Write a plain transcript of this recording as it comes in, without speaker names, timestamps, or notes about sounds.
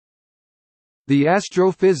The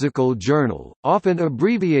Astrophysical Journal, often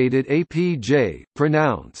abbreviated APJ,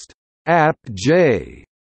 pronounced APJ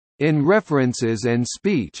in references and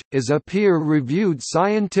speech, is a peer-reviewed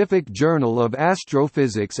scientific journal of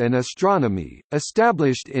astrophysics and astronomy,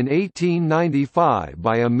 established in 1895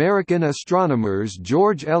 by American astronomers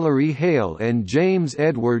George Ellery Hale and James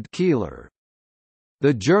Edward Keeler.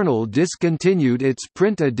 The journal discontinued its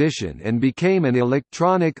print edition and became an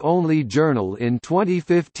electronic-only journal in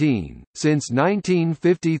 2015. Since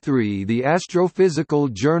 1953, the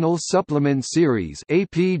Astrophysical Journal Supplement Series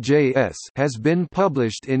 (APJS) has been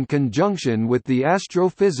published in conjunction with the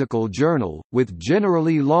Astrophysical Journal, with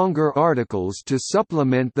generally longer articles to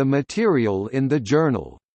supplement the material in the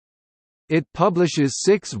journal. It publishes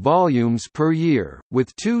 6 volumes per year,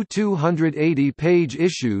 with 2 280-page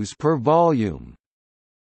issues per volume.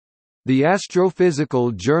 The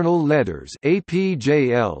Astrophysical Journal Letters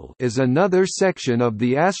 (APJL) is another section of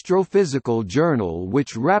the Astrophysical Journal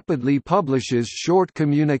which rapidly publishes short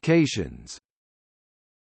communications.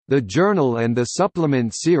 The journal and the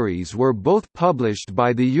supplement series were both published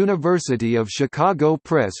by the University of Chicago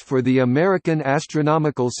Press for the American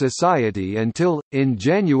Astronomical Society until, in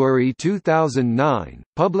January 2009,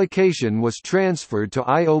 publication was transferred to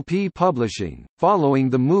IOP Publishing, following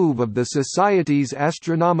the move of the Society's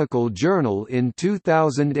Astronomical Journal in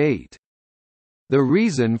 2008. The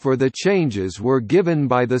reason for the changes were given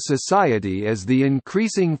by the Society as the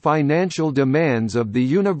increasing financial demands of the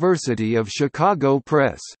University of Chicago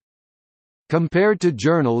Press. Compared to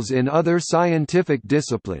journals in other scientific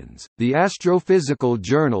disciplines, the Astrophysical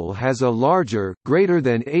Journal has a larger, greater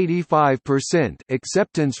than 85%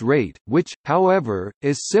 acceptance rate, which, however,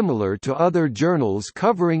 is similar to other journals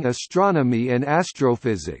covering astronomy and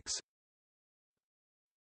astrophysics.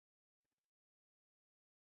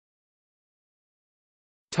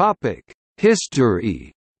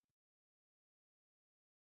 History.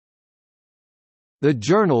 The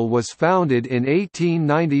journal was founded in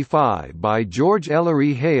 1895 by George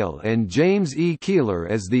Ellery Hale and James E. Keeler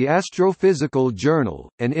as the Astrophysical Journal,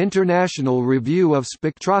 an international review of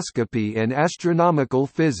spectroscopy and astronomical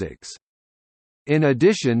physics. In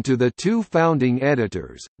addition to the 2 founding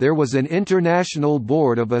editors, there was an international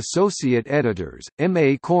board of associate editors: M.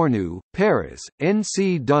 A. Cornu, Paris; N.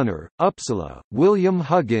 C. Dunner, Uppsala; William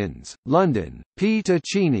Huggins, London; P.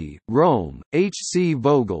 Ticini, Rome; H. C.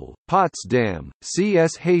 Vogel, Potsdam; C.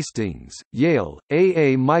 S. Hastings, Yale;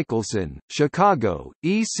 A. A. Michelson, Chicago;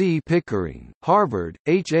 E. C. Pickering, Harvard;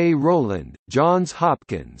 H. A. Rowland, Johns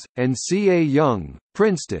Hopkins; and C. A. Young,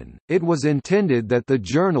 Princeton. It was intended that the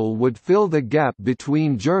journal would fill the gap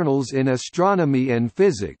between journals in astronomy and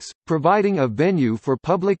physics, providing a venue for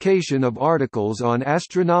publication of articles on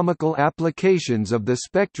astronomical applications of the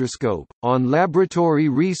spectroscope, on laboratory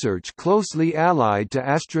research closely allied to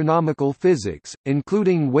astronomical physics,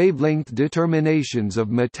 including wavelength determinations of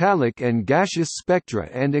metallic and gaseous spectra,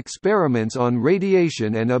 and experiments on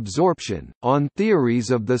radiation and absorption, on theories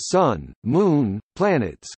of the Sun, Moon,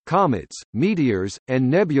 planets, comets, meteors, and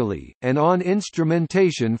nebulae, and on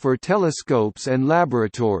instrumentation for telescopes and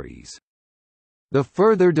laboratories. The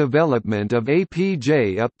further development of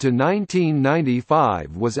APJ up to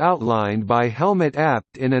 1995 was outlined by Helmut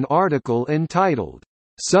Abt in an article entitled,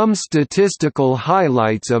 "Some Statistical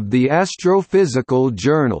Highlights of the Astrophysical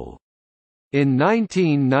Journal", in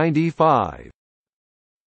 1995.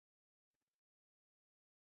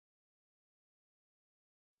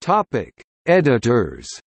 Editors.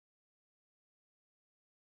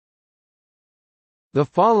 The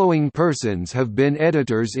following persons have been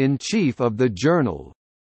editors-in-chief of the journal: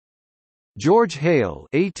 George Hale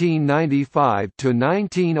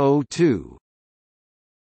 (1895–1902),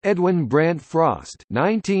 Edwin Brant Frost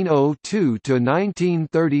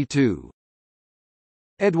 (1902–1932),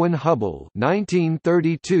 Edwin Hubble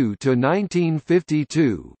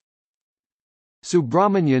 (1932–1952),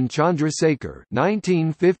 Subramanian Chandrasekhar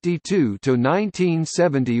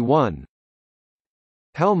 (1952–1971),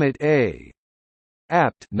 Helmut A.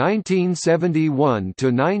 Abt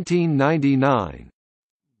 (1971–1999),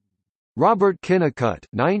 Robert Kennicott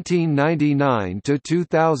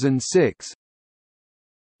 (1999–2006),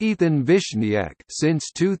 Ethan Vishniak since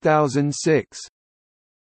 2006.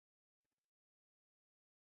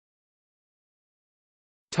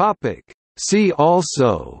 Topic. See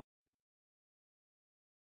also: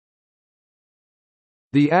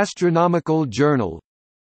 The Astronomical Journal,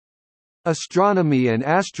 Astronomy and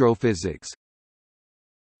Astrophysics,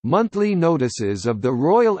 Monthly Notices of the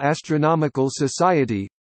Royal Astronomical Society,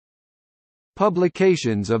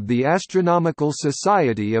 Publications of the Astronomical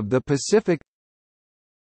Society of the Pacific,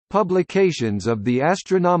 Publications of the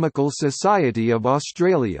Astronomical Society of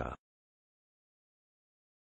Australia.